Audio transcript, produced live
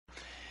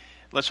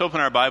Let's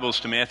open our Bibles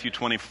to Matthew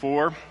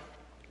 24.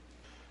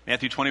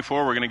 Matthew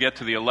 24, we're going to get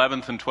to the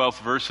 11th and 12th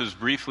verses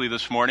briefly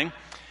this morning.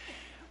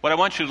 What I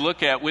want you to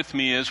look at with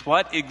me is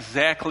what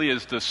exactly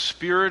is the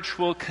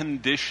spiritual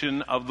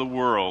condition of the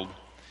world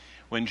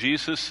when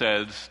Jesus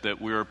says that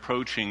we're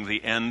approaching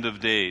the end of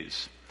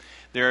days.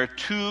 There are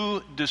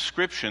two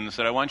descriptions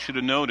that I want you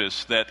to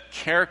notice that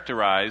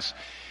characterize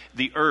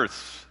the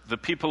earth, the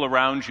people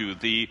around you,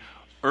 the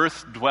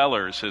earth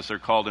dwellers, as they're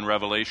called in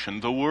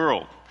Revelation, the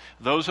world.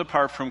 Those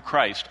apart from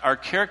Christ are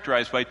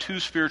characterized by two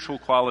spiritual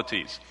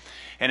qualities.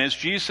 And as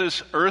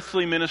Jesus'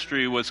 earthly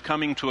ministry was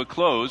coming to a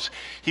close,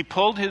 he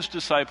pulled his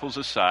disciples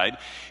aside.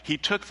 He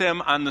took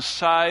them on the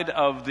side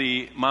of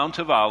the Mount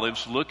of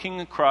Olives,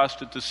 looking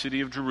across at the city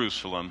of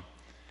Jerusalem.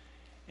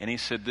 And he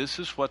said, this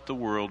is what the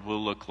world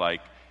will look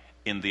like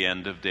in the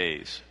end of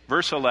days.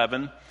 Verse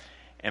 11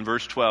 and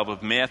verse 12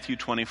 of Matthew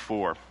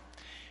 24.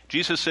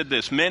 Jesus said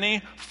this,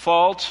 many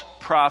false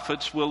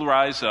prophets will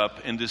rise up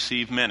and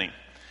deceive many.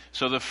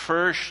 So the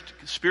first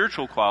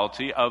spiritual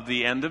quality of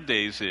the end of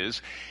days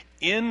is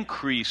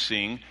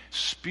increasing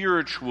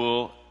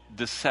spiritual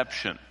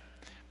deception.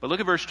 But look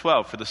at verse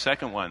 12 for the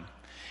second one.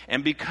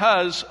 And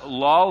because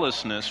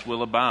lawlessness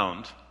will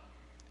abound,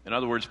 in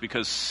other words,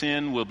 because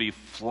sin will be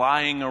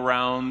flying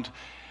around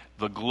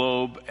the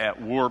globe at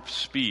warp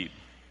speed.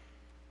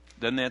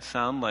 Doesn't that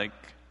sound like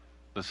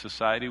the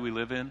society we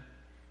live in?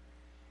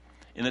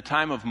 In the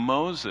time of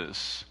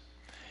Moses,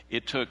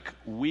 it took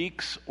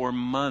weeks or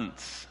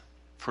months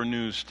for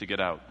news to get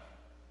out.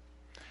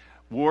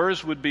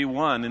 Wars would be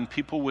won and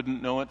people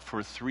wouldn't know it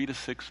for 3 to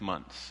 6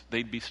 months.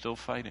 They'd be still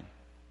fighting.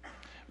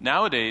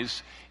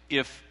 Nowadays,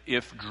 if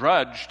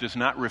Drudge does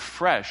not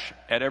refresh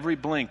at every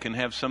blink and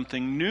have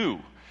something new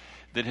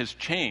that has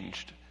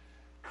changed,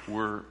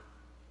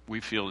 we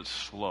feel it's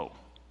slow.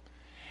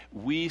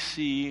 We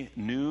see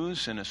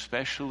news and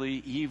especially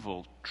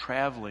evil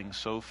traveling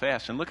so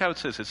fast. And look how it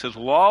says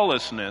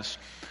lawlessness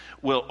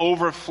will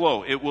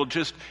overflow. It will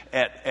just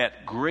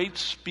at great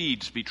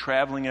speeds be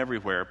traveling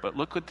everywhere. But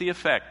look at the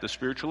effect, the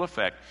spiritual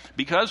effect.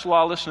 Because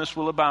lawlessness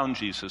will abound,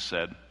 Jesus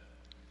said,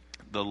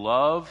 the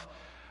love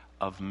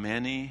of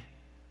many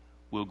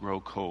will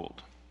grow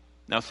cold.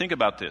 Now think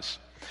about this.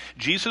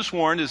 Jesus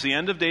warned as the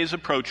end of days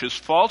approaches,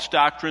 false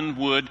doctrine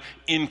would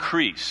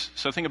increase.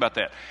 So think about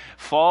that.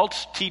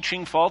 False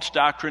teaching, false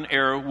doctrine,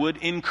 error would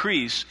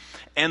increase,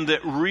 and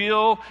that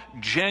real,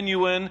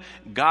 genuine,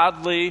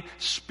 godly,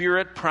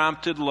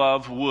 spirit-prompted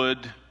love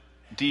would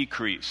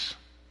decrease.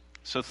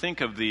 So think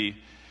of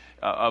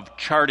of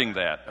charting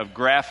that, of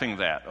graphing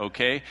that,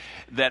 okay?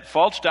 That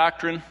false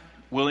doctrine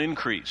will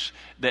increase.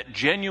 That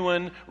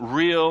genuine,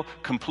 real,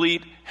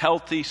 complete,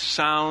 healthy,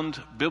 sound,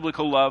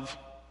 biblical love,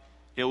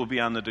 it will be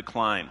on the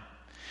decline.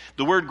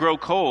 The word grow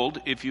cold,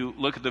 if you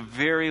look at the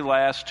very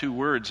last two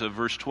words of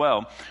verse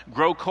 12,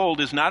 grow cold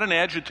is not an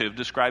adjective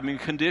describing a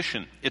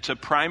condition. It's a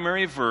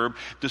primary verb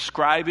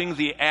describing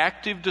the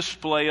active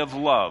display of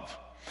love,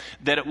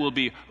 that it will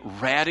be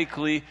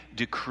radically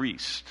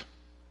decreased.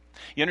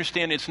 You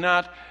understand, it's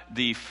not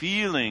the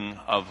feeling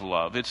of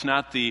love. It's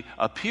not the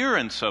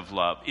appearance of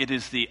love. It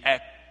is the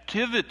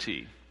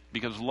activity,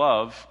 because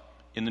love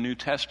in the New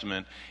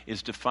Testament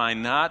is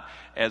defined not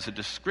as a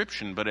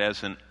description, but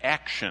as an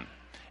action.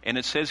 And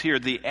it says here,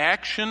 the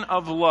action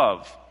of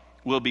love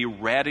will be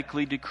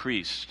radically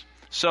decreased.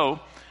 So,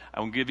 I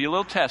will give you a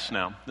little test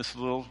now. This is a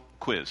little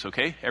quiz,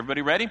 okay?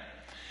 Everybody ready?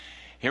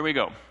 Here we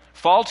go.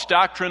 False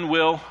doctrine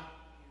will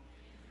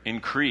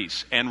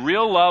increase. And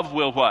real love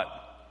will what?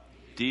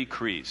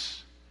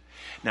 Decrease.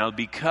 Now,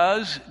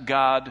 because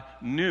God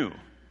knew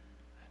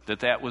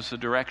that was the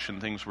direction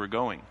things were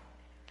going,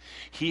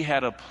 He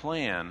had a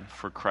plan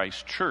for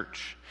Christ's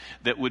church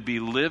that would be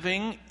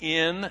living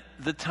in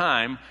the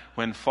time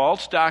when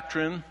false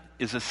doctrine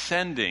is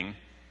ascending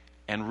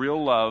and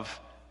real love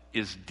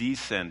is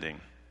descending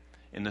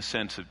in the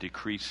sense of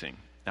decreasing.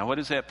 Now, what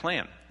is that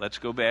plan? Let's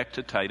go back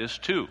to Titus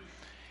 2.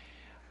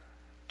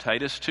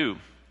 Titus 2.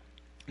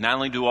 Not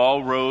only do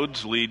all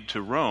roads lead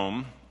to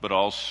Rome, but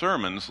all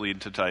sermons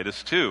lead to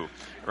Titus 2.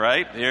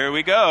 Right? There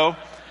we go.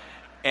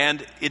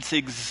 And it's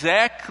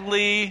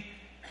exactly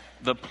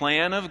the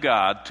plan of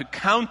God to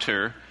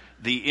counter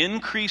the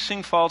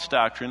increasing false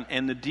doctrine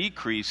and the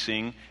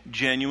decreasing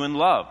genuine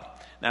love.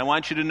 Now, I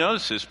want you to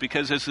notice this,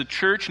 because as the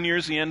church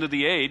nears the end of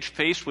the age,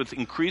 faced with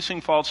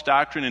increasing false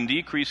doctrine and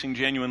decreasing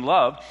genuine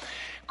love,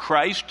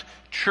 Christ's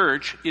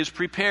church is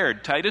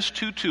prepared. Titus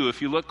 2:2,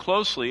 if you look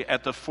closely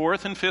at the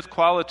fourth and fifth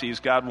qualities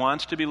God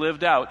wants to be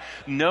lived out,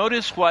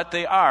 notice what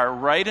they are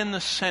right in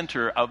the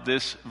center of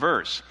this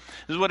verse.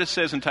 This is what it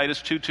says in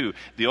Titus 2:2.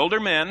 The older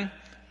men,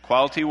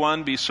 quality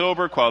 1, be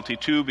sober. Quality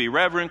 2, be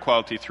reverent.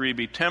 Quality 3,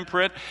 be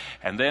temperate.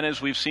 And then,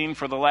 as we've seen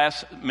for the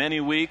last many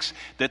weeks,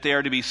 that they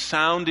are to be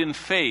sound in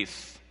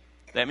faith.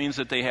 That means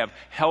that they have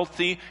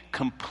healthy,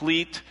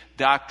 complete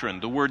doctrine.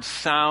 The word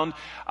sound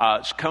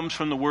comes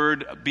from the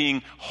word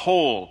being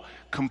whole,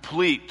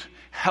 complete,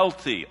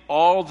 healthy,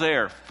 all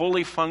there,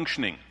 fully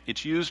functioning.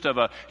 It's used of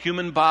a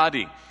human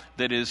body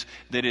that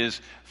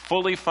is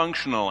fully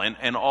functional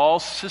and all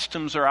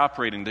systems are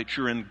operating, that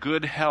you're in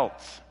good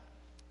health.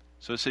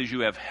 So it says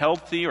you have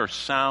healthy or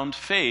sound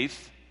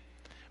faith,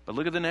 but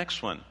look at the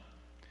next one.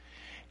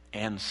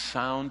 And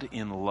sound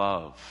in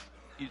love.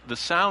 The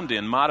sound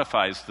in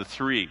modifies the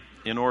three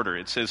in order.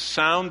 It says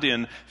sound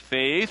in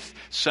faith,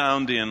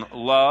 sound in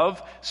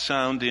love,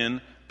 sound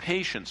in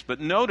patience. But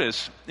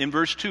notice in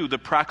verse 2 the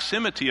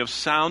proximity of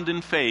sound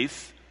in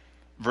faith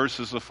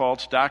versus the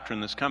false doctrine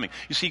that's coming.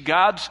 You see,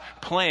 God's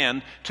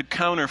plan to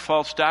counter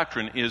false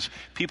doctrine is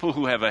people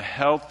who have a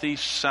healthy,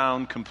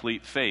 sound,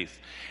 complete faith.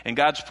 And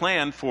God's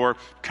plan for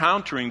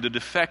countering the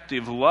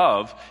defective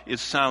love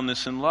is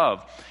soundness in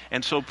love.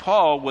 And so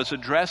Paul was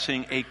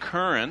addressing a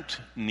current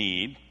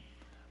need,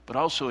 but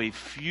also a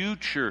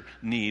future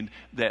need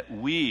that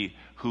we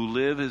who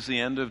live as the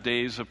end of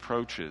days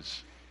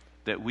approaches,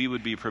 that we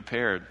would be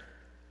prepared.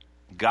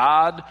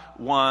 God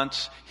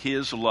wants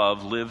his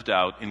love lived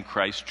out in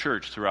Christ's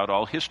church throughout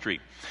all history.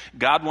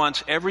 God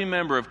wants every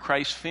member of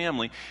Christ's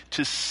family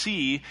to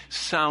see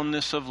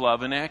soundness of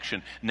love in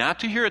action. Not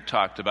to hear it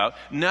talked about,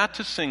 not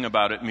to sing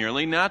about it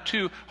merely, not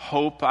to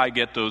hope I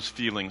get those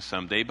feelings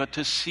someday, but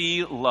to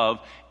see love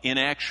in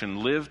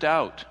action lived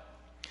out.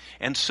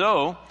 And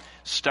so,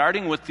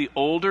 starting with the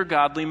older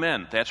godly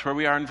men, that's where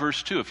we are in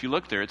verse 2. If you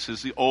look there, it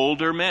says the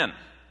older men.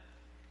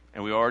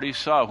 And we already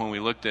saw when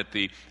we looked at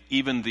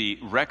even the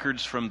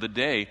records from the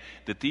day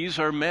that these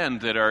are men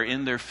that are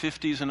in their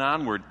 50s and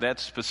onward.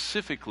 That's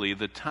specifically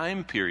the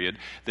time period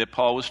that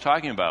Paul was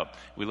talking about.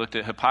 We looked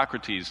at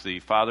Hippocrates, the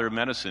father of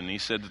medicine. He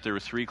said that there were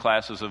three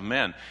classes of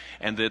men,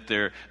 and that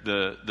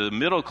the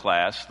middle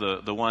class,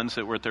 the ones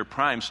that were at their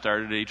prime,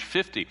 started at age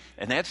 50.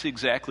 And that's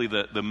exactly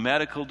the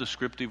medical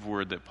descriptive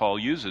word that Paul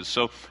uses.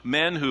 So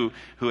men who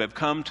have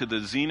come to the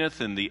zenith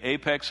and the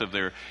apex of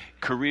their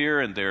career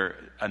and their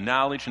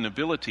knowledge and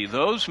ability,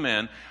 those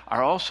men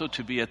are also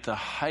to be at the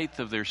height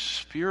of their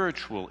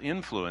spiritual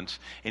influence,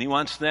 and he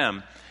wants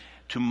them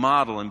to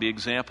model and be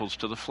examples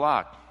to the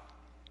flock.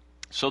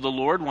 So the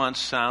Lord wants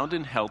sound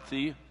and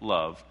healthy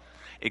love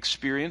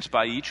experienced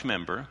by each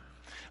member,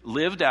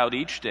 lived out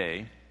each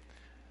day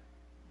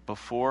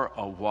before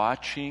a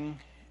watching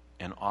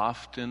and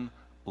often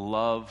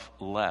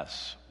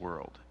loveless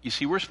world. You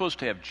see, we're supposed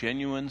to have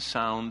genuine,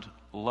 sound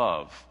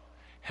love,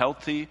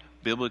 healthy,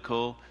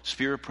 biblical,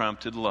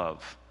 spirit-prompted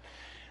love,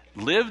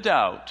 lived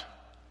out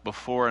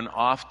before an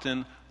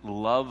often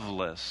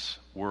loveless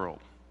world.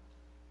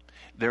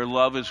 Their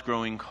love is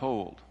growing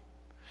cold,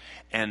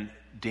 and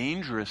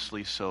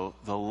dangerously so,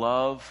 the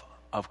love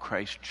of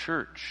Christ's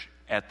church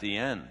at the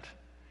end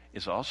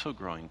is also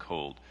growing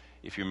cold,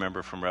 if you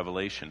remember from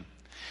Revelation.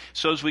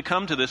 So as we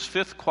come to this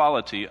fifth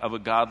quality of a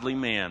godly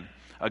man,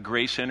 a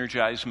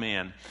grace-energized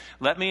man,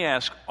 let me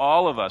ask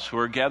all of us who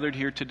are gathered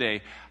here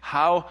today,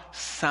 how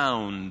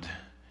sound,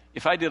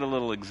 if I did a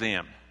little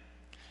exam,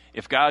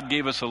 if God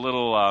gave us a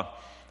little,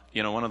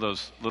 one of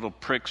those little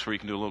pricks where you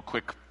can do a little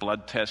quick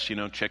blood test,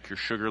 check your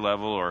sugar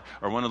level, or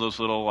one of those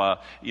little,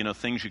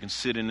 things you can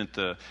sit in at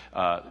the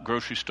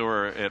grocery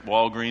store or at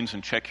Walgreens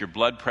and check your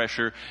blood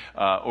pressure,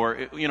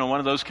 or one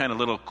of those kind of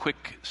little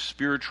quick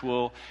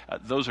spiritual,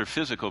 those are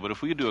physical, but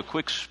if we could do a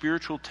quick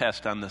spiritual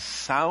test on the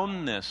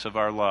soundness of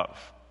our love,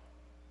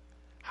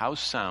 how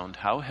sound,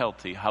 how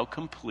healthy, how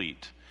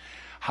complete,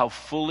 how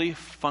fully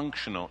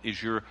functional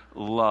is your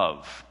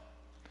love?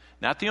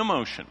 Not the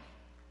emotion,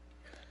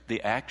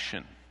 the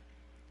action,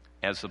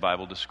 as the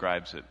Bible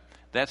describes it.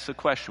 That's the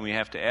question we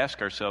have to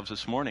ask ourselves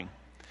this morning.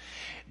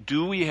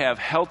 Do we have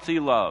healthy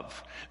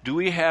love? Do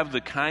we have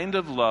the kind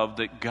of love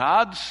that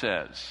God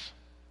says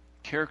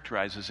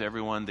characterizes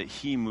everyone that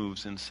he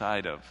moves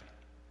inside of?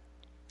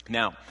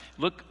 Now,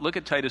 look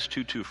at Titus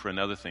 2:2 for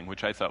another thing,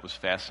 which I thought was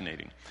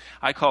fascinating.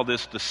 I call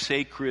this the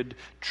sacred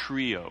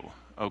trio,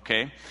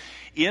 okay?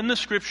 In the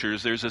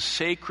scriptures, there's a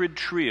sacred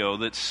trio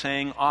that's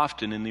sang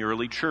often in the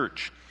early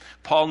church.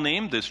 Paul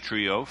named this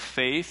trio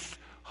faith,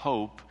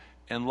 hope,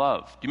 and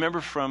love. Do you remember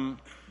from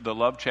the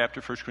love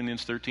chapter, 1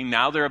 Corinthians 13?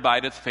 Now there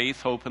abideth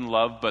faith, hope, and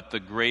love, but the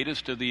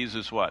greatest of these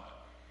is what?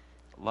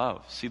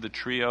 Love. See the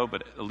trio,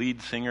 but the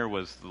lead singer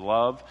was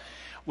love.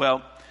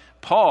 Well,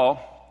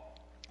 Paul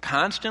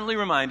constantly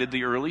reminded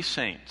the early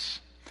saints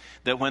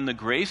that when the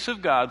grace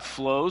of God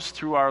flows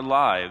through our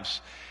lives,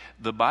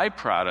 the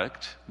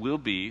byproduct will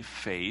be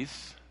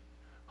faith,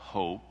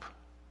 hope,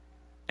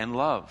 and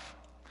love.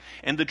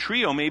 And the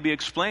trio may be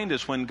explained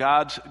as when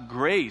God's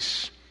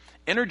grace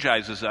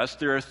energizes us,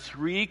 there are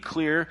three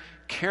clear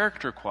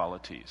character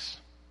qualities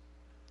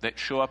that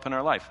show up in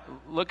our life.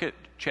 Look at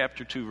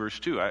chapter 2, verse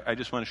 2. I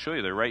just want to show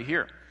you they're right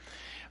here.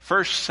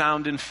 First,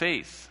 sound in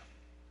faith.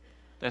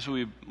 That's what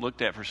we've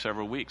looked at for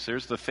several weeks.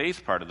 There's the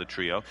faith part of the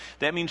trio.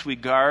 That means we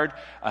guard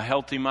a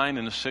healthy mind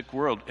in a sick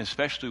world.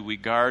 Especially we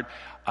guard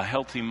a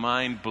healthy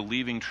mind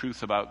believing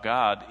truth about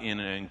God in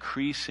an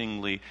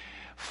increasingly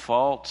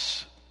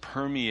false,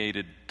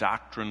 permeated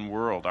doctrine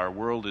world. Our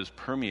world is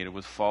permeated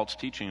with false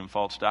teaching and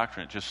false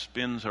doctrine. It just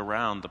spins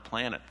around the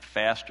planet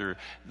faster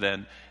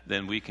than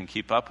we can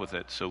keep up with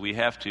it. So we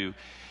have to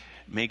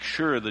make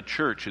sure the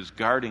church is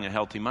guarding a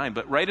healthy mind.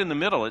 But right in the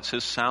middle it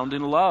says sound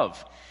in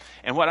love.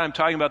 And what I'm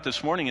talking about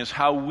this morning is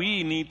how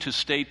we need to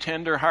stay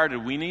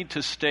tender-hearted. We need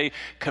to stay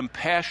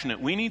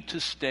compassionate. We need to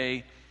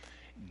stay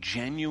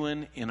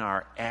genuine in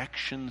our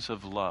actions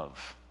of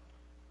love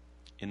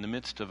in the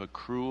midst of a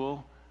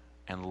cruel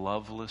and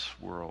loveless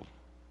world.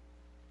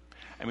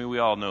 I mean, we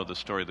all know the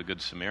story of the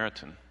Good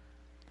Samaritan.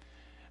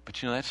 But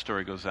that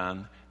story goes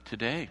on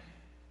today.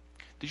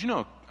 Did you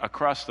know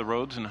across the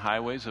roads and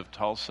highways of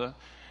Tulsa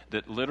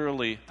that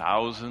literally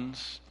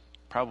thousands,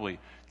 probably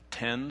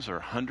tens or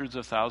hundreds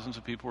of thousands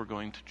of people were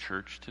going to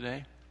church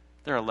today?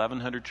 There are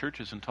 1,100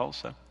 churches in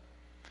Tulsa.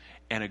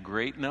 And a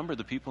great number of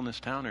the people in this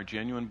town are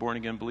genuine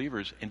born-again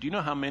believers. And do you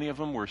know how many of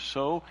them were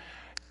so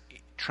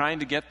trying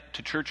to get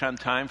to church on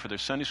time for their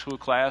Sunday school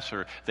class,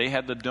 or they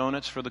had the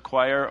donuts for the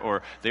choir,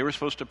 or they were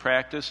supposed to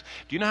practice?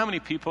 Do you know how many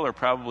people are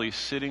probably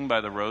sitting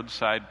by the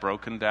roadside,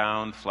 broken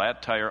down,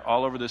 flat tire,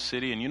 all over the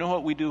city? And you know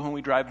what we do when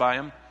we drive by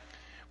them?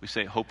 We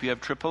say, hope you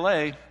have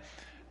AAA.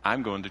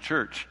 I'm going to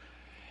church.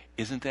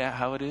 Isn't that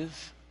how it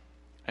is?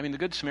 I mean, the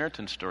Good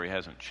Samaritan story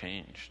hasn't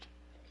changed.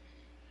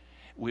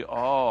 We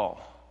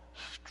all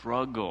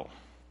struggle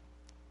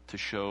to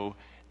show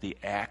the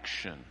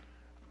action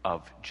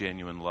of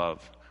genuine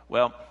love.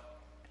 Well,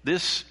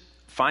 this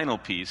final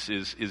piece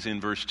is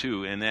in verse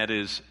 2, and that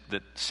is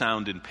that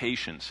sound in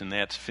patience, and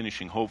that's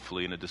finishing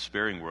hopefully in a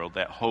despairing world,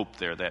 that hope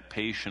there, that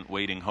patient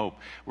waiting hope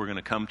we're going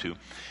to come to.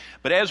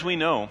 But as we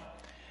know,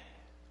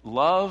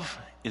 love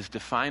is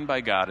defined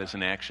by God as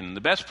an action. And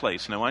the best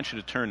place, and I want you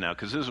to turn now,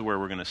 because this is where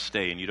we're going to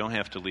stay, and you don't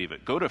have to leave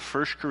it. Go to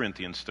 1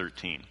 Corinthians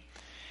 13.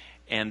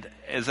 And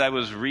as I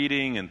was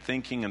reading and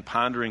thinking and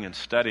pondering and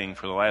studying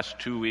for the last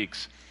 2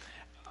 weeks,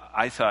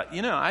 I thought,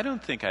 I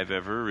don't think I've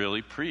ever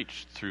really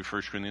preached through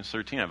 1 Corinthians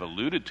 13. I've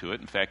alluded to it.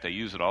 In fact, I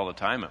use it all the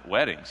time at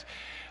weddings.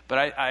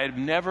 But I've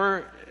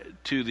never,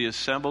 to the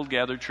assembled,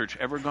 gathered church,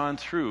 ever gone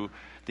through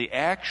the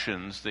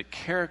actions that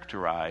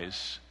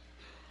characterize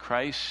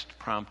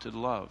Christ-prompted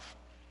love.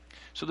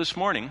 So this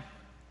morning,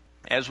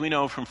 as we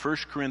know from 1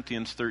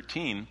 Corinthians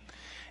 13,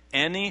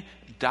 any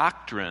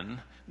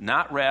doctrine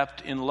not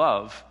wrapped in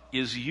love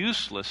is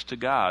useless to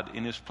God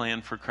in his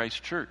plan for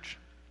Christ's church.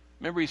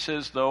 Remember, he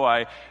says, though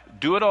I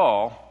do it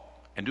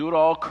all, and do it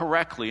all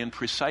correctly and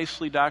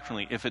precisely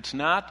doctrinally, if it's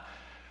not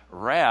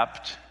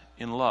wrapped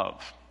in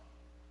love,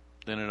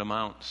 then it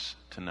amounts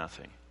to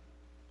nothing.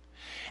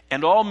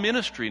 And all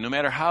ministry, no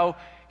matter how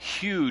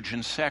huge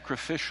and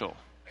sacrificial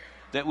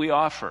that we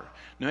offer,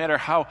 no matter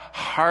how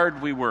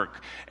hard we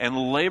work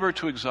and labor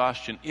to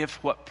exhaustion,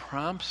 if what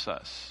prompts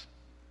us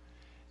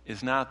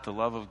is not the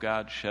love of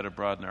God shed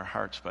abroad in our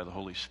hearts by the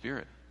Holy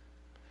Spirit,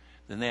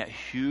 then that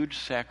huge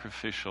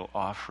sacrificial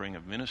offering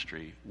of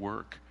ministry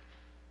work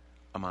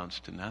amounts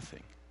to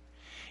nothing.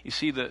 You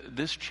see,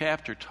 this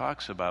chapter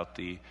talks about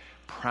the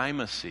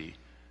primacy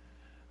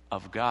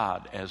of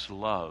God as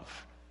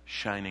love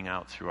shining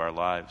out through our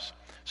lives.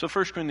 So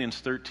 1 Corinthians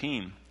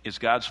 13 is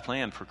God's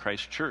plan for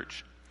Christ's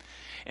church.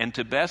 And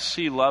to best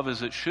see love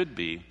as it should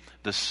be,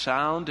 the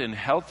sound and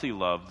healthy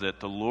love that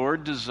the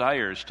Lord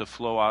desires to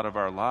flow out of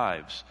our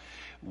lives,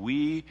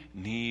 we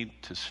need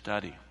to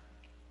study.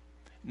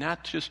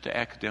 Not just to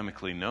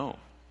academically know,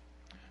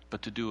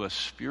 but to do a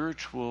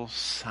spiritual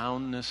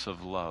soundness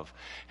of love,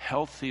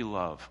 healthy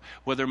love,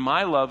 whether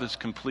my love is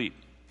complete.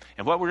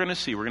 And what we're going to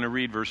see, we're going to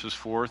read verses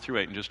 4 through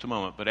 8 in just a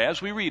moment, but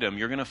as we read them,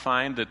 you're going to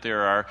find that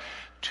there are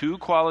 2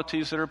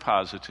 qualities that are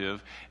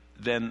positive,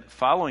 then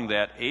following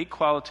that, 8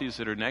 qualities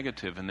that are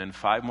negative, and then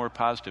 5 more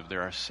positive.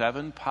 There are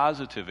 7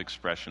 positive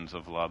expressions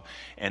of love,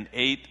 and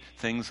 8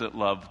 things that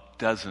love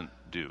doesn't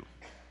do.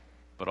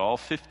 But all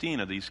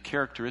 15 of these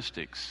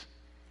characteristics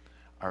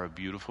are a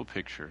beautiful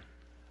picture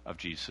of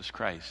Jesus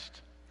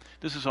Christ.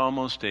 This is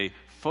almost a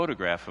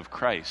photograph of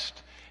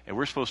Christ, and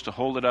we're supposed to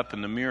hold it up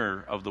in the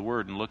mirror of the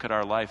Word and look at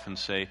our life and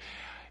say,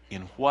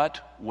 in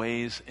what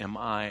ways am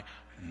I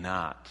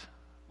not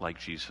like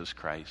Jesus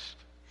Christ?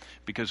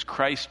 Because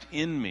Christ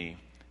in me,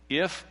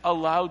 if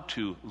allowed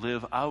to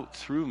live out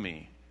through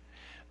me,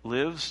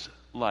 lives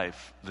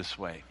life this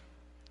way.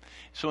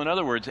 So in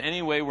other words,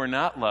 any way we're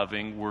not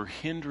loving, we're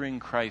hindering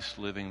Christ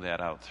living that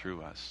out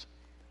through us.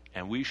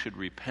 And we should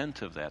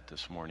repent of that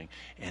this morning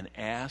and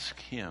ask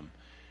him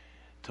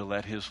to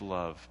let his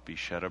love be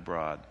shed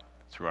abroad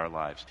through our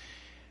lives.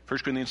 1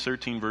 Corinthians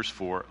 13, verse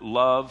 4,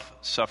 love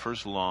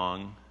suffers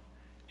long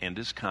and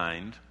is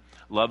kind.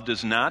 Love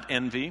does not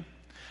envy.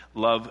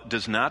 Love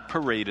does not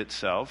parade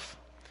itself,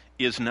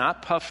 is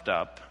not puffed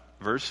up.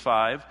 Verse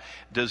 5,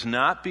 does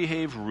not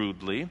behave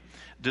rudely,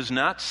 does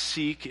not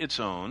seek its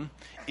own,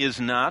 is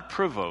not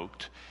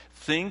provoked,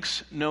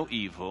 thinks no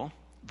evil.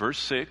 Verse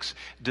 6,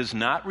 does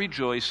not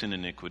rejoice in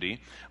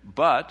iniquity,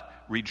 but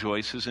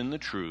rejoices in the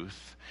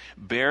truth,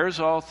 bears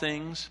all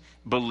things,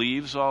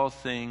 believes all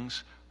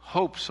things,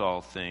 hopes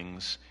all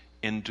things,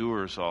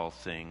 endures all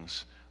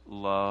things.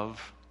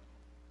 Love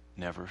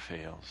never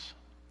fails.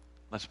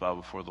 Let's bow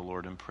before the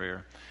Lord in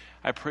prayer.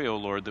 I pray, O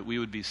Lord, that we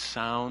would be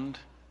sound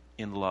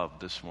in love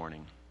this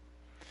morning.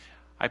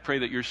 I pray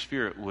that your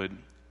Spirit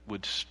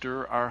would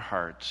stir our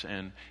hearts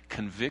and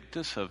convict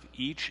us of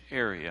each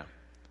area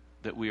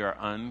that we are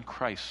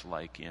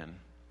un-Christ-like in.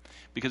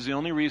 Because the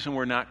only reason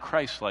we're not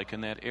Christ-like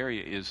in that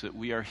area is that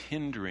we are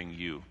hindering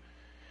you.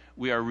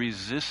 We are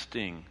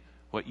resisting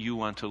what you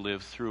want to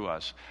live through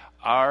us.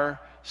 Our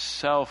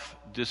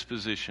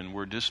self-disposition,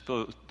 we're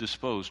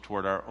disposed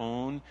toward our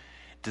own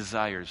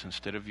desires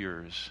instead of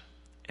yours,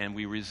 and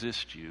we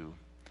resist you.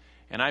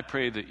 And I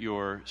pray that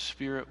your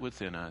Spirit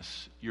within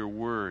us, your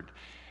word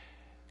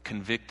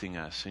convicting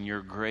us, and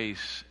your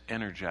grace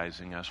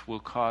energizing us will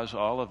cause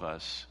all of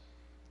us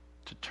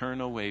to turn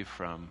away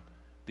from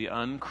the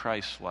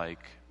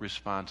un-Christ-like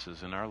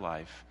responses in our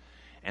life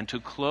and to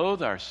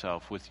clothe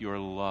ourselves with your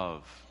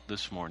love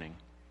this morning,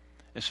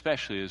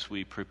 especially as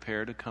we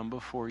prepare to come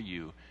before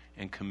you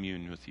and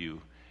commune with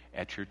you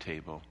at your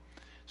table.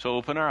 So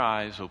open our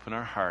eyes, open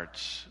our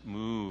hearts,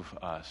 move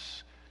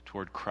us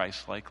toward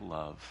Christ-like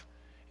love.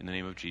 In the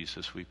name of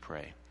Jesus we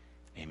pray.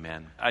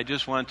 Amen. I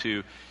just want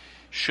to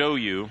show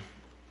you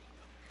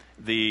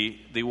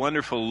the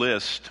wonderful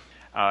list.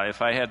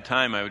 If I had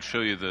time, I would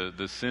show you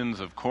the sins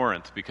of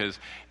Corinth, because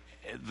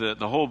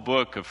the whole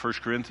book of 1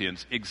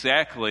 Corinthians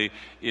exactly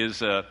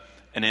is an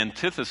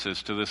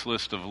antithesis to this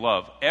list of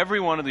love. Every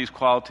one of these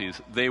qualities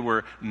they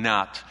were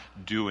not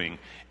doing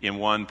in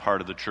one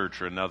part of the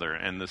church or another.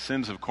 And the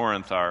sins of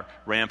Corinth are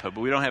rampant,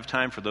 but we don't have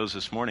time for those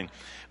this morning.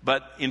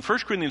 But in 1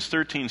 Corinthians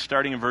 13,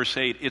 starting in verse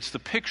 8, it's the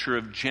picture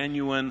of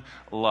genuine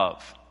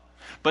love.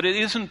 But it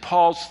isn't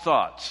Paul's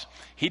thoughts.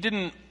 He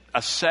didn't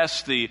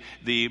assess the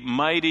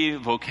mighty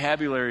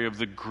vocabulary of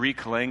the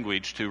Greek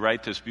language to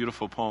write this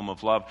beautiful poem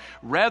of love.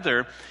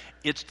 Rather,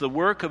 it's the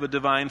work of a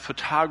divine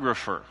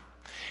photographer.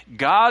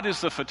 God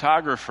is the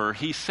photographer.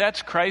 He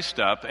sets Christ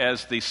up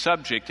as the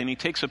subject, and he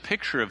takes a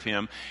picture of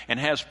him and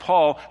has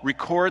Paul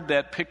record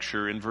that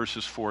picture in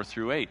verses 4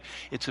 through 8.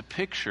 It's a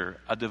picture,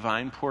 a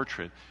divine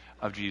portrait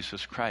of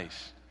Jesus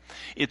Christ.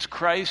 It's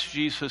Christ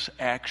Jesus'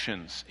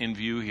 actions in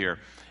view here,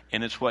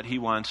 and it's what he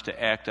wants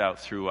to act out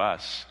through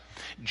us.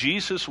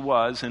 Jesus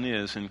was and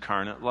is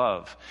incarnate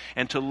love.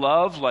 And to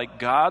love like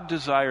God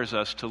desires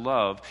us to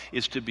love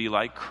is to be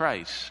like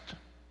Christ.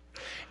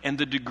 And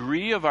the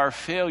degree of our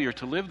failure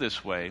to live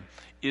this way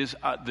is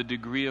the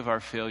degree of our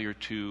failure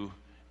to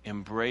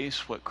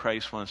embrace what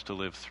Christ wants to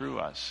live through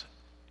us.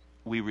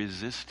 We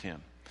resist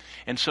him.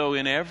 And so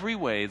in every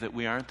way that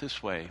we aren't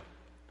this way,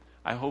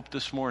 I hope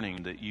this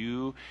morning that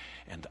you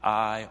and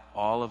I,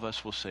 all of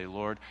us will say,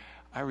 Lord,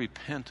 I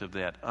repent of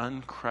that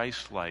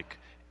un-Christ-like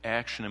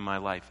action in my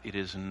life. It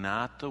is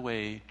not the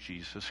way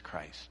Jesus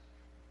Christ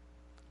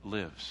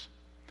lives.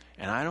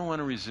 And I don't want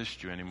to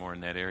resist you anymore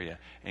in that area,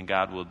 and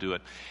God will do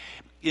it.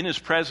 In his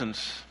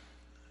presence,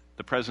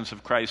 the presence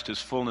of Christ is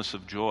fullness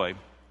of joy.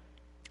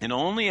 And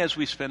only as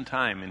we spend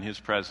time in his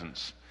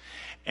presence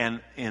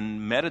and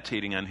in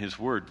meditating on his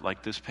word,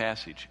 like this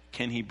passage,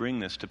 can he bring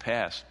this to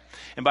pass.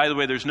 And by the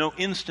way, there's no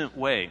instant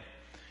way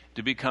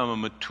to become a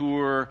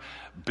mature,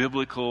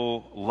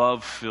 biblical,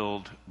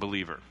 love-filled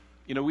believer.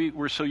 You know,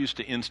 we're so used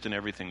to instant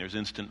everything. There's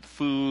instant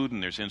food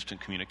and there's instant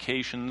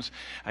communications.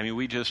 I mean,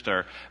 we just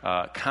are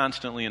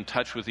constantly in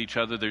touch with each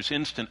other. There's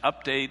instant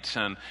updates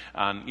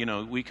on, you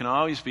know, we can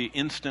always be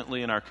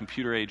instantly in our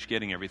computer age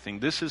getting everything.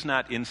 This is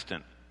not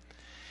instant.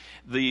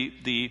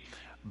 The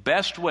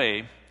best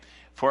way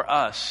for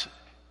us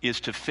is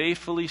to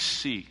faithfully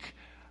seek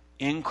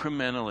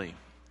incrementally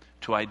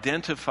to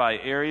identify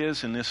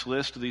areas in this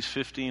list of these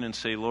 15 and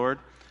say, Lord,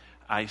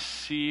 I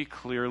see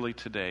clearly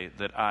today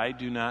that I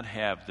do not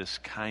have this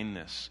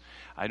kindness.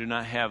 I do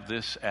not have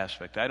this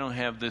aspect. I don't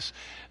have this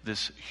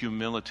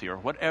humility, or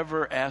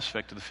whatever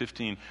aspect of the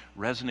 15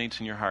 resonates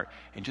in your heart.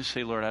 And just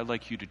say, Lord, I'd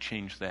like you to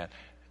change that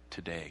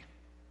today.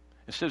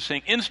 Instead of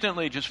saying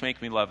instantly, just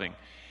make me loving.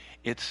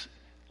 It's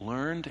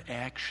learned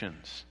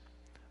actions,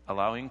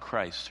 allowing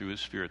Christ through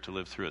his Spirit to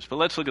live through us. But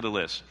let's look at the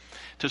list.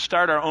 To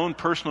start our own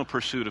personal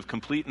pursuit of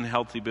complete and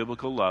healthy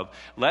biblical love,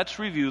 let's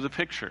review the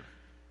picture.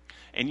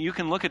 And you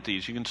can look at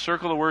these. You can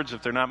circle the words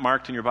if they're not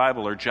marked in your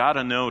Bible, or jot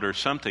a note or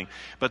something.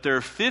 But there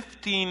are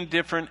 15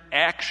 different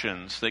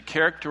actions that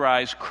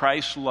characterize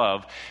Christ's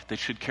love that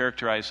should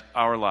characterize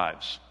our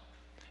lives.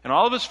 And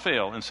all of us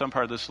fail in some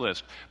part of this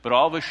list, but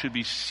all of us should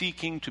be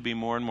seeking to be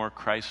more and more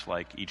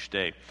Christ-like each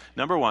day.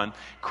 Number one,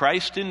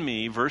 Christ in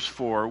me, verse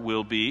 4,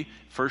 will be,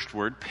 first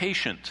word,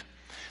 patient.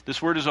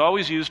 This word is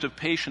always used of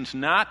patience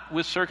not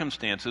with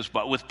circumstances,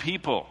 but with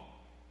people.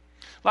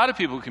 A lot of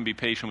people can be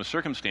patient with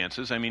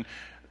circumstances. I mean,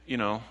 you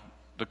know,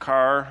 the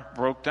car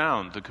broke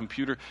down, the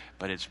computer,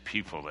 but it's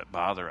people that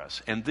bother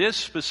us. And this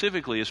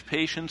specifically is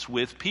patience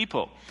with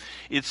people.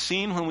 It's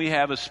seen when we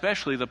have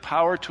especially the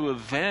power to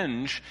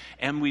avenge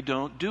and we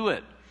don't do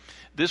it.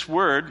 This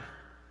word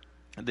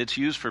that's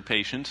used for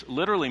patience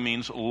literally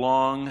means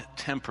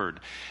long-tempered,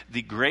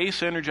 the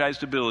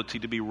grace-energized ability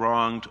to be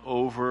wronged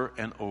over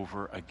and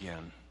over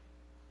again.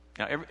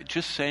 Now,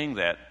 just saying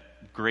that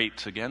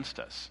grates against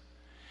us.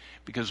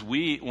 Because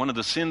one of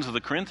the sins of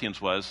the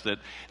Corinthians was that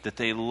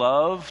they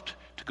loved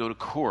to go to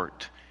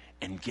court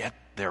and get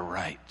their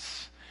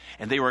rights.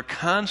 And they were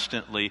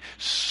constantly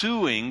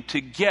suing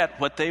to get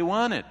what they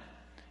wanted.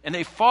 And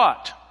they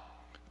fought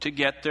to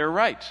get their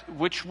rights,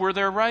 which were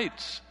their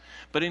rights.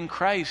 But in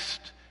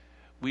Christ,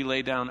 we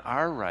lay down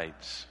our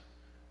rights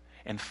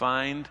and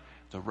find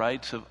the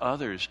rights of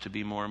others to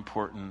be more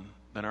important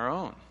than our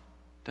own.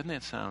 Doesn't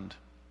that sound?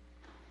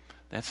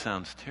 That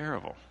sounds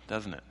terrible,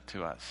 doesn't it,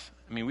 to us?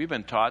 I mean, we've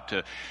been taught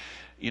to,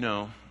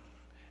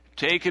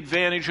 take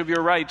advantage of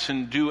your rights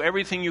and do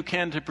everything you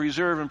can to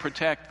preserve and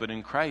protect. But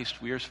in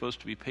Christ, we are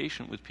supposed to be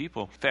patient with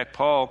people. In fact,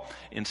 Paul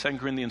in 2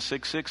 Corinthians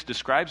 6:6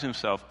 describes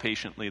himself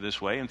patiently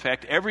this way. In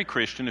fact, every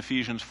Christian,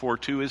 Ephesians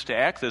 4:2, is to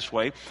act this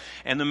way.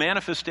 And the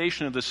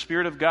manifestation of the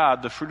Spirit of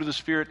God, the fruit of the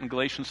Spirit in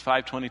Galatians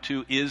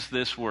 5:22, is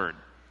this word.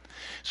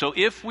 So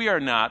if we are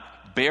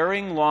not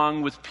bearing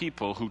long with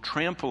people who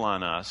trample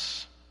on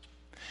us,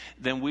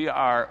 then we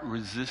are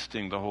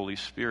resisting the Holy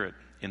Spirit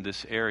in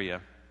this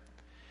area.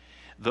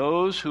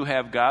 Those who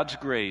have God's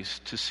grace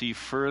to see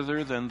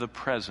further than the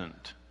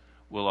present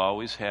will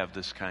always have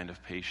this kind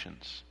of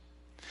patience.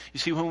 You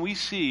see, when we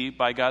see,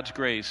 by God's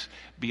grace,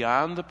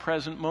 beyond the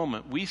present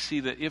moment, we see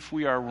that if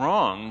we are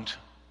wronged,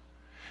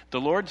 the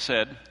Lord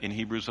said in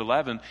Hebrews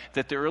 11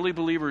 that the early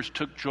believers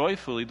took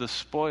joyfully the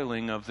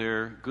spoiling of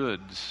their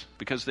goods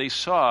because they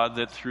saw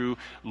that through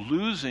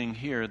losing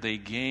here they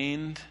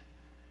gained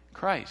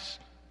Christ.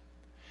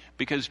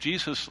 Because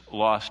Jesus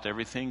lost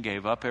everything,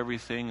 gave up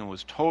everything, and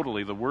was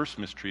totally the worst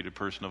mistreated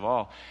person of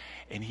all.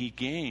 And he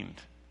gained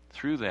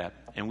through that.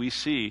 And we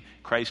see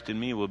Christ in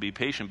me will be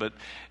patient. But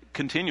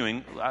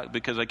continuing,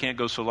 because I can't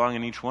go so long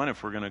in each one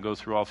if we're going to go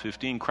through all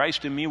 15,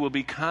 Christ in me will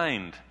be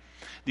kind.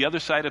 The other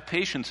side of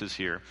patience is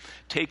here.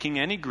 Taking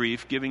any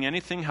grief, giving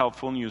anything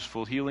helpful and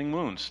useful, healing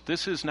wounds.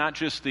 This is not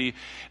just the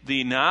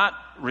not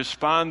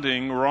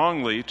responding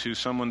wrongly to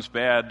someone's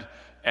bad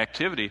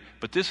activity,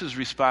 but this is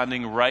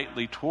responding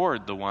rightly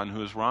toward the one who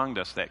has wronged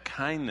us. That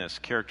kindness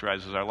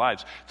characterizes our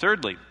lives.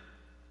 Thirdly,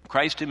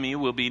 Christ in me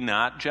will be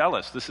not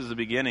jealous. This is the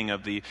beginning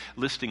of the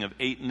listing of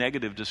 8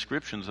 negative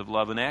descriptions of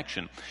love in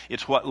action.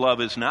 It's what love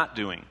is not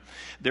doing.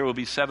 There will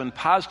be 7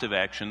 positive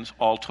actions,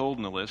 all told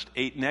in the list,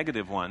 8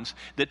 negative ones,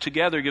 that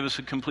together give us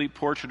a complete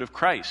portrait of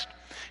Christ.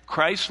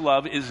 Christ's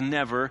love is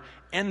never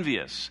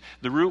envious.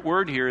 The root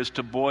word here is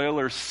to boil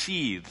or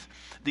seethe.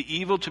 The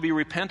evil to be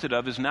repented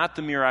of is not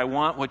the mere I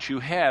want what you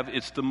have,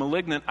 it's the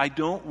malignant I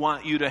don't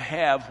want you to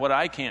have what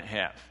I can't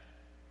have.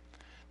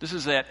 This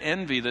is that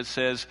envy that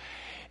says,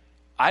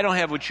 I don't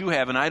have what you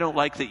have and I don't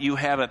like that you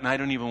have it and I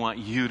don't even want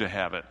you to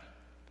have it.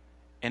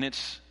 And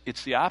it's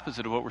the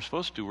opposite of what we're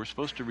supposed to do. We're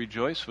supposed to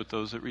rejoice with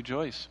those that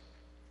rejoice.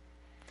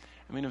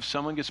 I mean, if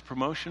someone gets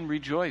promotion,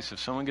 rejoice. If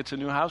someone gets a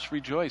new house,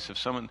 rejoice.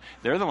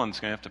 They're the ones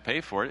going to have to pay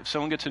for it. If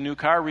someone gets a new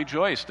car,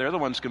 rejoice. They're the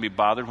ones going to be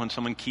bothered when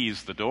someone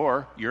keys the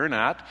door. You're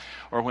not.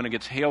 Or when it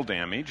gets hail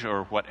damage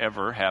or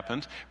whatever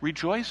happens.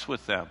 Rejoice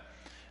with them.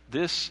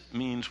 This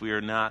means we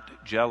are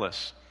not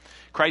jealous.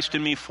 Christ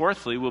in me,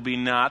 fourthly, will be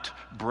not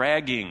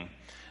bragging.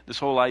 This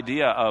whole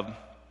idea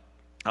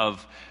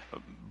of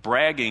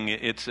bragging,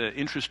 it's an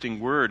interesting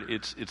word.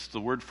 It's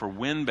the word for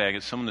windbag.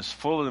 It's someone that's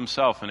full of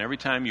themselves, and every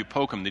time you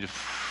poke them, they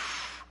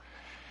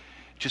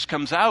just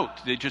comes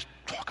out. They just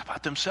talk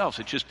about themselves.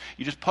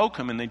 You just poke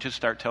them and they just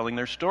start telling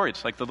their story.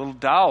 It's like the little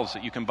dolls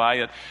that you can buy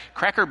at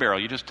Cracker Barrel.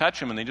 You just touch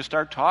them and they just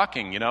start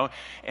talking,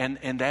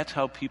 And that's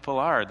how people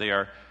are. They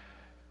are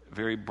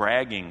very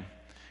bragging.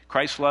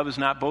 Christ's love is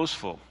not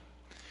boastful.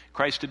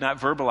 Christ did not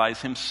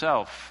verbalize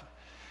himself.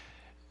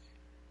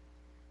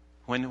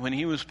 When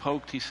he was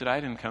poked, he said, I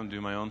didn't come to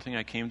do my own thing.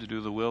 I came to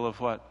do the will of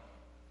what?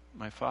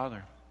 My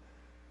Father.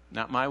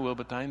 Not my will,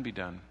 but thine be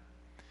done.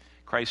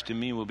 Christ in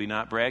me will be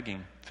not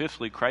bragging.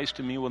 Fifthly, Christ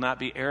in me will not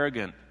be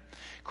arrogant.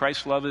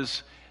 Christ's love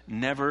is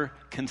never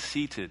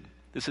conceited.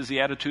 This is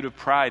the attitude of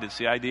pride. It's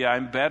the idea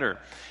I'm better.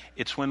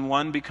 It's when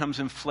one becomes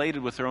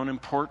inflated with their own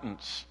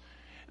importance.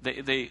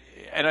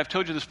 And I've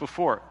told you this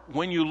before.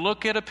 When you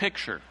look at a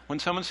picture, when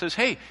someone says,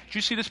 hey, did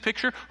you see this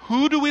picture?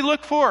 Who do we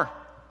look for?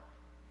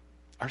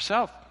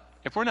 Ourselves.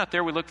 If we're not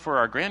there, we look for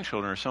our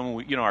grandchildren or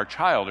someone, our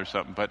child or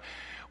something. But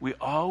we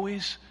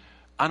always,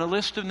 on a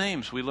list of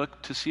names, we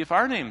look to see if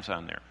our name's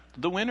on there.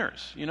 The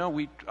winners,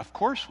 of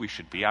course we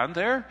should be on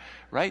there,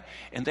 right?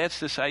 And that's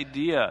this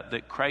idea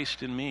that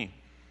Christ in me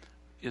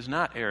is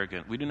not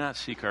arrogant. We do not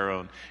seek our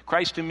own.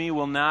 Christ in me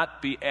will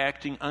not be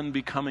acting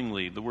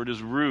unbecomingly. The word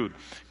is rude.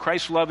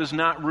 Christ's love is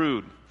not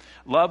rude.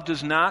 Love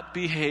does not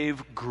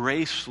behave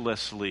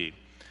gracelessly.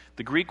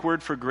 The Greek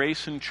word for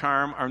grace and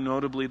charm are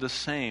notably the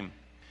same.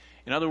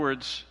 In other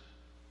words,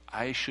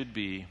 I should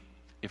be,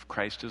 if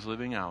Christ is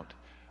living out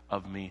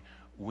of me,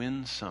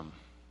 winsome.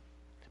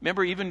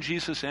 Remember, even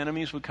Jesus'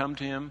 enemies would come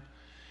to him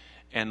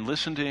and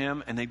listen to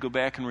him, and they'd go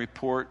back and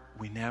report,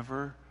 we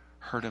never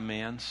heard a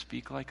man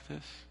speak like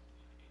this.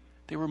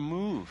 They were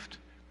moved,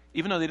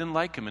 even though they didn't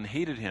like him and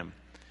hated him.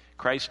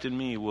 Christ in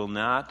me will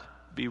not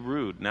be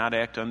rude, not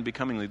act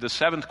unbecomingly. The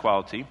seventh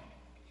quality,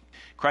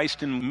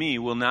 Christ in me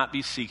will not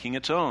be seeking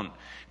its own.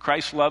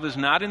 Christ's love is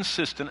not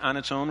insistent on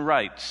its own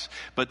rights,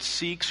 but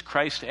seeks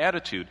Christ's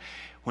attitude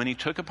when he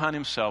took upon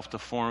himself the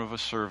form of a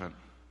servant.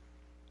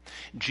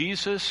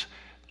 Jesus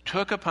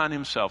took upon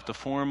himself the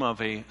form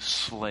of a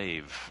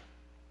slave.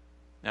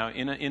 Now,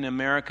 in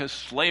America,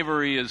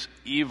 slavery is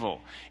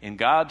evil. In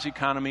God's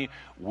economy,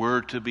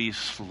 we're to be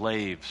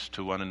slaves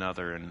to one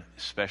another, and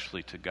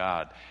especially to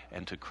God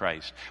and to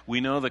Christ. We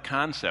know the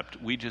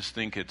concept. We just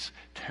think it's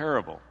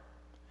terrible.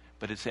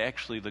 But it's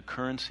actually the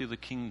currency of the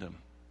kingdom,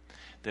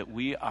 that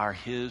we are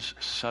his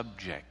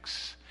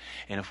subjects.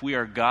 And if we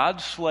are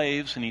God's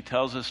slaves, and he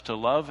tells us to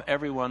love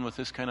everyone with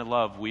this kind of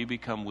love, we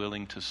become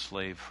willing to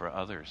slave for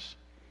others.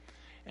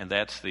 And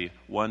that's the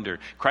wonder.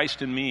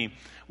 Christ in me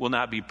will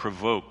not be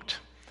provoked.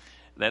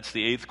 That's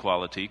the eighth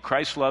quality.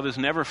 Christ's love is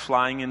never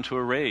flying into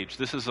a rage.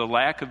 This is a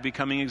lack of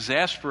becoming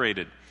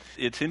exasperated.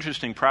 It's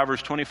interesting.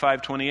 Proverbs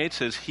 25:28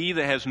 says, "He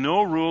that has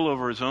no rule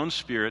over his own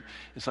spirit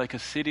is like a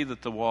city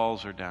that the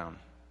walls are down."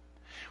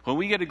 When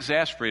we get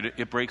exasperated,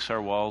 it breaks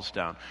our walls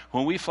down.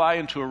 When we fly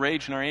into a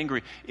rage and are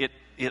angry,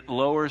 it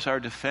lowers our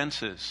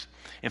defenses.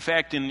 In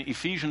fact, in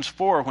Ephesians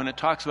 4, when it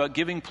talks about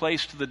giving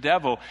place to the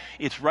devil,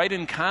 it's right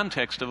in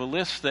context of a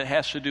list that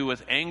has to do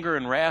with anger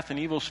and wrath and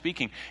evil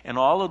speaking. And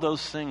all of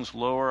those things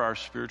lower our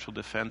spiritual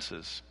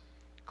defenses.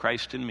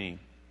 Christ in me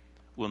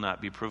will not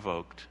be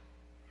provoked.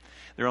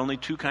 There are only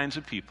two kinds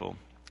of people: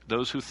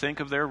 those who think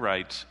of their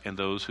rights and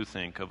those who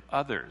think of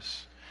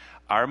others.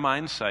 Our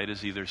mindset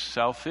is either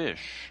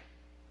selfish,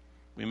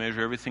 we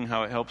measure everything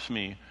how it helps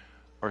me,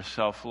 or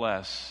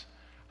selfless,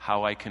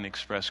 how I can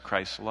express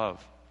Christ's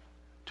love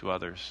to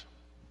others.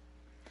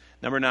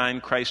 Number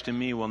 9, Christ in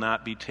me will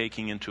not be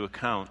taking into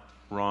account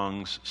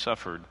wrongs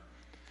suffered.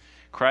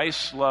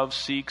 Christ's love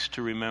seeks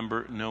to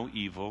remember no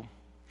evil.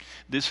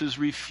 This is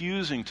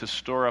refusing to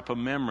store up a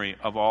memory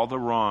of all the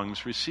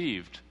wrongs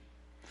received.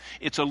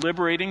 It's a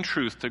liberating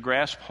truth to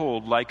grasp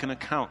hold like an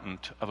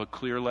accountant of a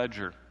clear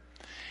ledger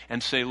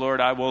and say,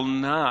 Lord, I will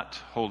not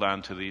hold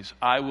on to these.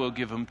 I will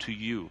give them to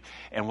you.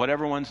 And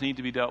whatever ones need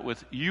to be dealt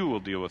with, you will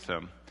deal with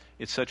them.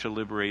 It's such a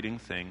liberating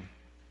thing.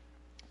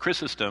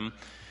 Chrysostom,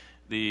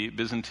 the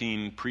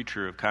Byzantine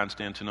preacher of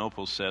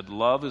Constantinople, said,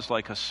 "Love is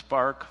like a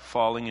spark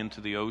falling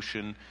into the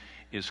ocean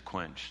is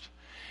quenched."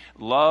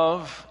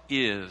 Love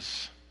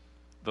is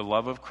the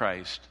love of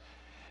Christ,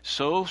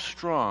 so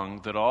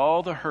strong that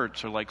all the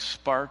hurts are like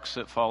sparks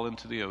that fall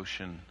into the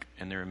ocean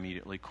and they're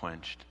immediately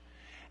quenched.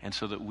 And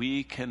so that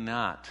we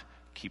cannot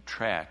keep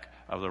track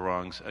of the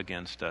wrongs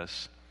against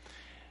us.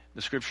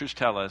 The scriptures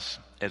tell us,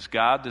 as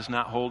God does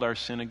not hold our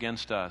sin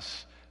against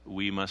us,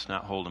 we must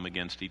not hold them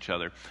against each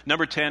other.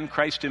 Number 10,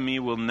 Christ in me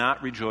will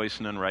not rejoice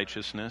in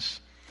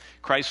unrighteousness.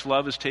 Christ's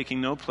love is taking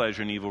no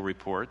pleasure in evil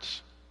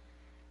reports.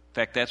 In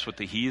fact, that's what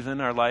the heathen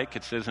are like.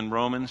 It says in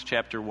Romans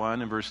chapter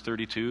 1 and verse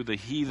 32, the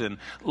heathen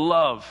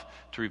love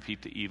to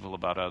repeat the evil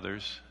about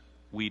others.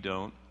 We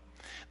don't.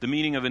 The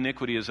meaning of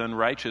iniquity is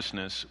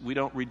unrighteousness. We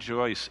don't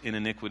rejoice in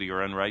iniquity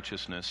or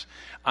unrighteousness.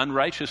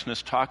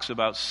 Unrighteousness talks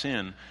about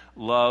sin.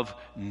 Love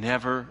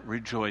never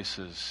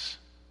rejoices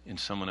in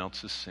someone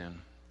else's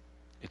sin.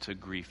 It's a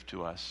grief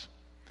to us.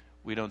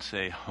 We don't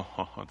say,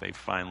 oh, they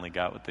finally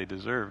got what they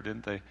deserved,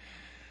 didn't they?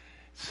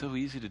 It's so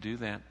easy to do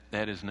that.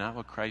 That is not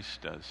what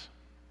Christ does.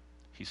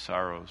 He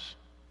sorrows.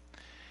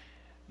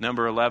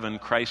 Number 11,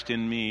 Christ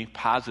in me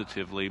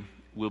positively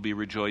will be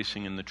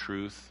rejoicing in the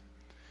truth.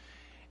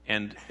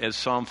 And as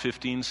Psalm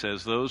 15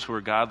 says, those who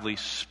are godly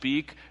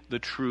speak the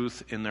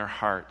truth in their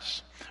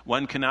hearts.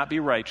 One cannot be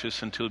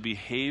righteous until he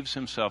behaves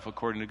himself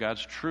according to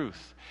God's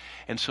truth.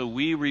 And so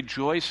we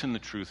rejoice in the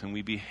truth and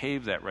we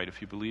behave that right.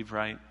 If you believe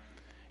right,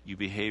 you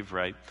behave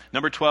right.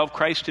 Number 12,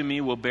 Christ in me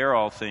will bear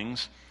all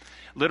things.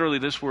 Literally,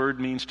 this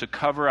word means to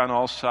cover on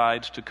all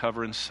sides, to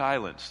cover in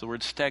silence. The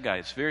word stegai,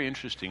 it's very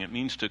interesting. It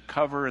means to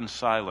cover in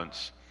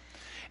silence.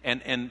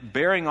 And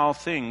bearing all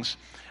things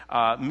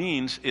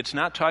means it's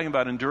not talking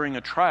about enduring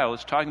a trial.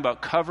 It's talking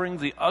about covering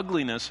the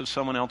ugliness of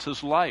someone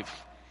else's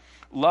life.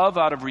 Love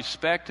out of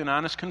respect and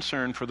honest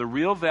concern for the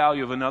real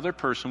value of another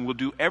person will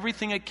do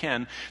everything it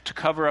can to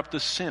cover up the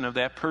sin of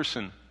that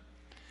person.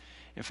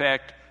 In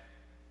fact,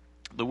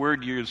 the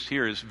word used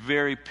here is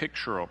very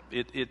pictorial.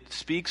 It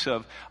speaks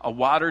of a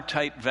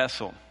watertight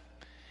vessel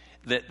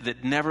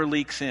that never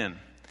leaks in.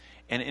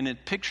 And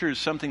it pictures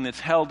something that's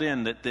held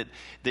in,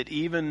 that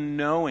even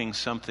knowing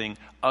something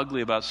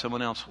ugly about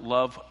someone else,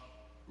 love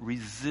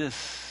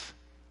resists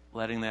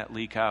letting that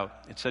leak out.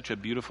 It's such a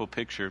beautiful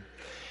picture.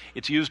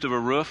 It's used of a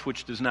roof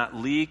which does not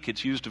leak.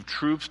 It's used of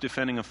troops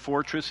defending a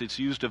fortress. It's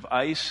used of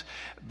ice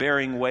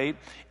bearing weight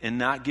and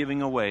not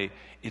giving away.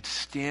 It's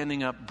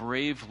standing up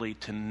bravely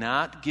to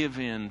not give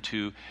in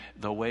to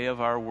the way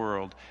of our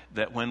world,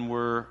 that when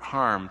we're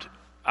harmed,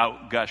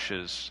 out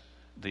gushes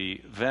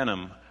the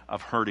venom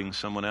of hurting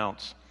someone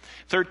else.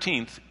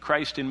 13th,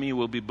 Christ in me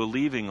will be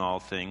believing all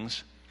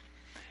things.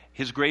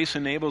 His grace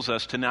enables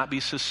us to not be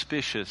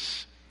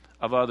suspicious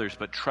of others,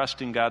 but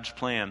trusting God's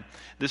plan.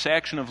 This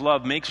action of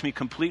love makes me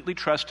completely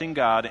trusting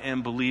God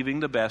and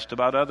believing the best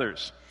about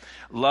others.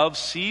 Love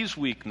sees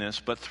weakness,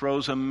 but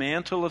throws a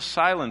mantle of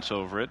silence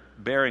over it,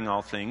 bearing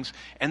all things,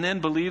 and then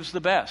believes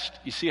the best.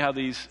 You see how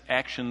these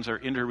actions are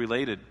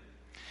interrelated.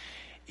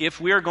 If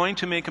we are going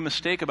to make a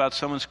mistake about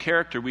someone's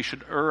character, we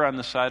should err on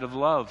the side of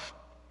love.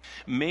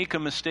 Make a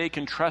mistake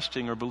in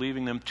trusting or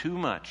believing them too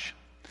much,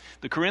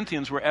 The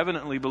Corinthians were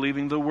evidently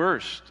believing the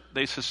worst.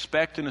 They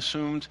suspect and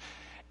assumed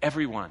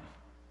everyone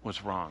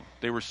was wrong.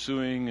 They were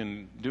suing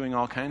and doing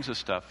all kinds of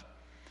stuff.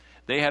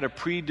 They had a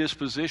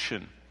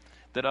predisposition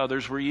that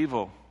others were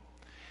evil.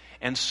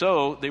 And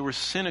so they were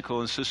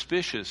cynical and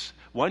suspicious.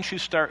 Once you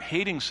start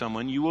hating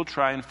someone, you will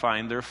try and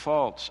find their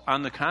faults.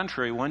 On the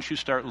contrary, once you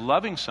start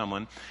loving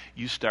someone,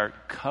 you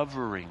start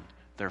covering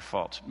their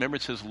faults. Remember,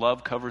 it says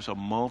love covers a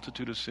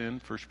multitude of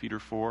sin, 1 Peter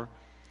 4.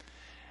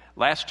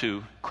 Last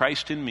two,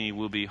 Christ in me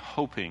will be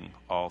hoping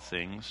all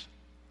things.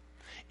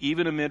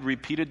 Even amid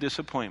repeated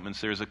disappointments,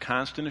 there is a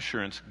constant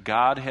assurance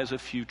God has a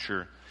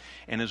future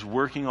and is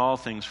working all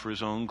things for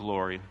his own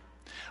glory.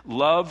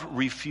 Love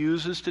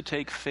refuses to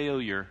take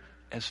failure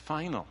as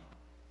final.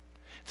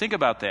 Think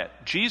about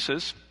that.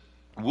 Jesus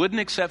wouldn't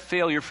accept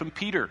failure from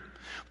Peter.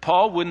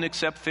 Paul wouldn't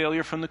accept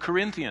failure from the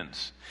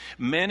Corinthians.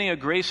 Many a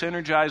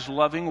grace-energized,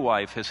 loving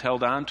wife has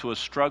held on to a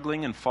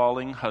struggling and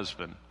falling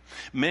husband.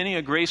 Many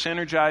a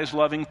grace-energized,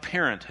 loving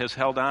parent has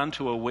held on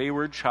to a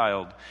wayward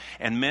child.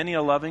 And many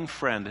a loving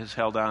friend has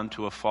held on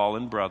to a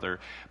fallen brother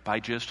by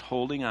just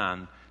holding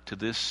on to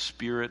this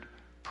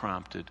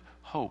Spirit-prompted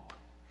hope,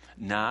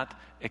 not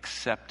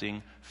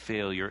accepting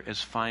failure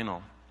as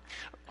final.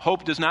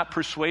 Hope does not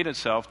persuade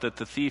itself that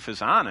the thief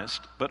is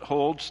honest, but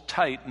holds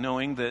tight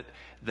knowing that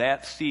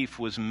that thief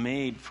was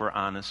made for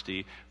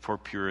honesty, for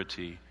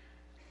purity,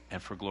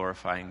 and for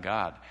glorifying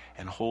God.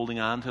 And holding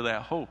on to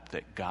that hope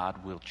that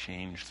God will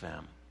change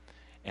them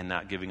and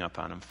not giving up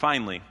on them.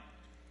 Finally,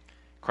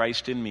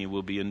 Christ in me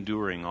will be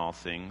enduring all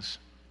things.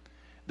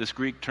 This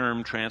Greek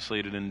term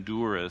translated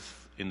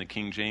endureth in the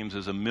King James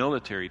is a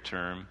military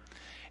term.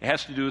 It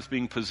has to do with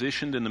being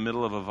positioned in the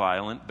middle of a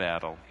violent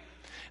battle.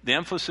 The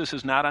emphasis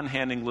is not on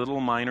handling little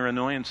minor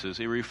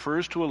annoyances. It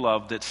refers to a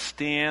love that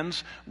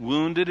stands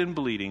wounded and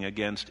bleeding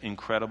against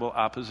incredible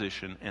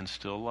opposition and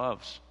still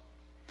loves.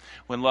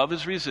 When love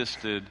is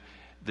resisted,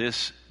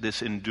 this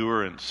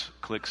endurance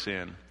clicks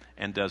in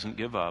and doesn't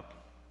give up.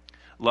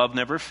 Love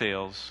never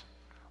fails.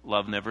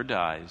 Love never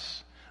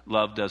dies.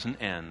 Love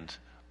doesn't end.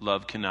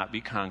 Love cannot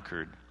be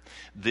conquered.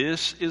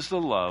 This is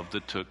the love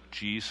that took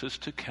Jesus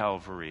to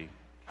Calvary.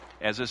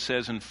 As it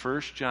says in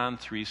 1 John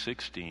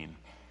 3:16,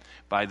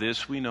 by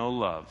this we know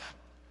love,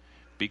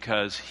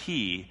 because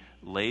he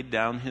laid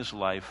down his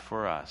life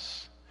for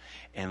us,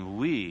 and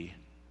we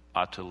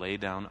ought to lay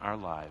down our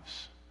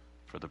lives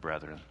for the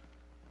brethren.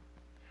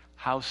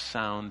 How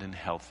sound and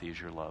healthy is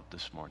your love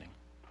this morning?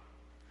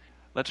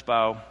 Let's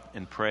bow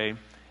and pray.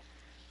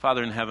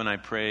 Father in heaven, I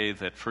pray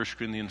that 1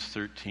 Corinthians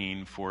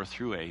 13, 4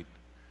 through 8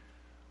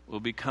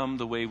 will become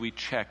the way we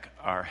check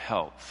our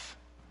health.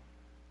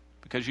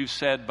 Because you've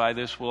said, by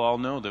this we'll all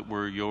know that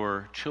we're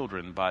your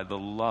children, by the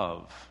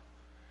love,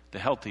 the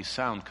healthy,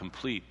 sound,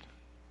 complete,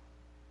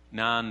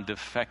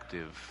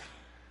 non-defective,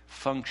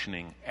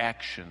 functioning,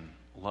 action,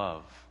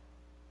 love.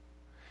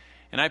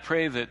 And I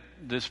pray that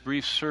this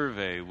brief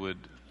survey would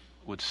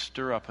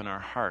stir up in our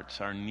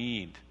hearts our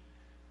need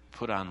to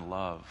put on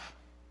love,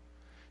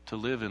 to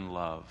live in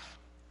love,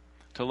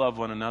 to love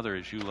one another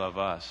as you love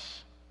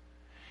us,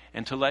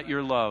 and to let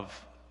your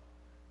love,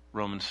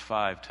 Romans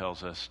 5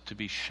 tells us, to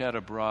be shed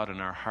abroad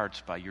in our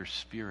hearts by your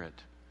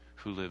Spirit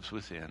who lives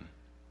within.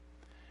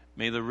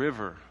 May the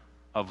river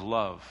of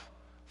love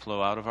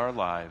flow out of our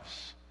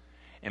lives,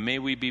 and may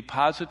we be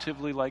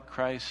positively like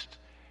Christ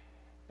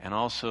and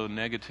also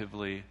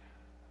negatively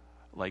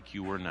like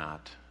you were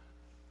not.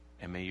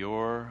 And may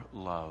your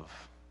love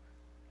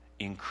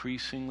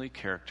increasingly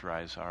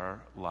characterize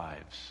our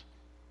lives.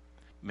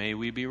 May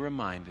we be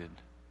reminded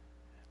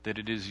that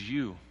it is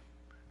you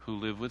who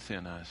live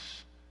within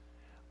us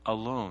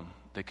alone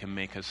that can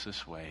make us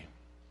this way.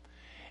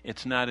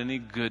 It's not any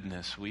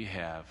goodness we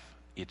have.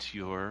 It's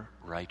your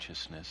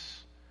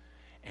righteousness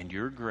and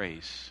your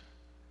grace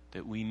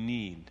that we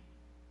need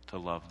to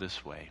love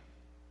this way.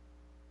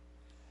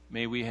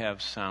 May we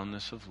have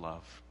soundness of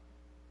love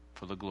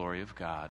for the glory of God.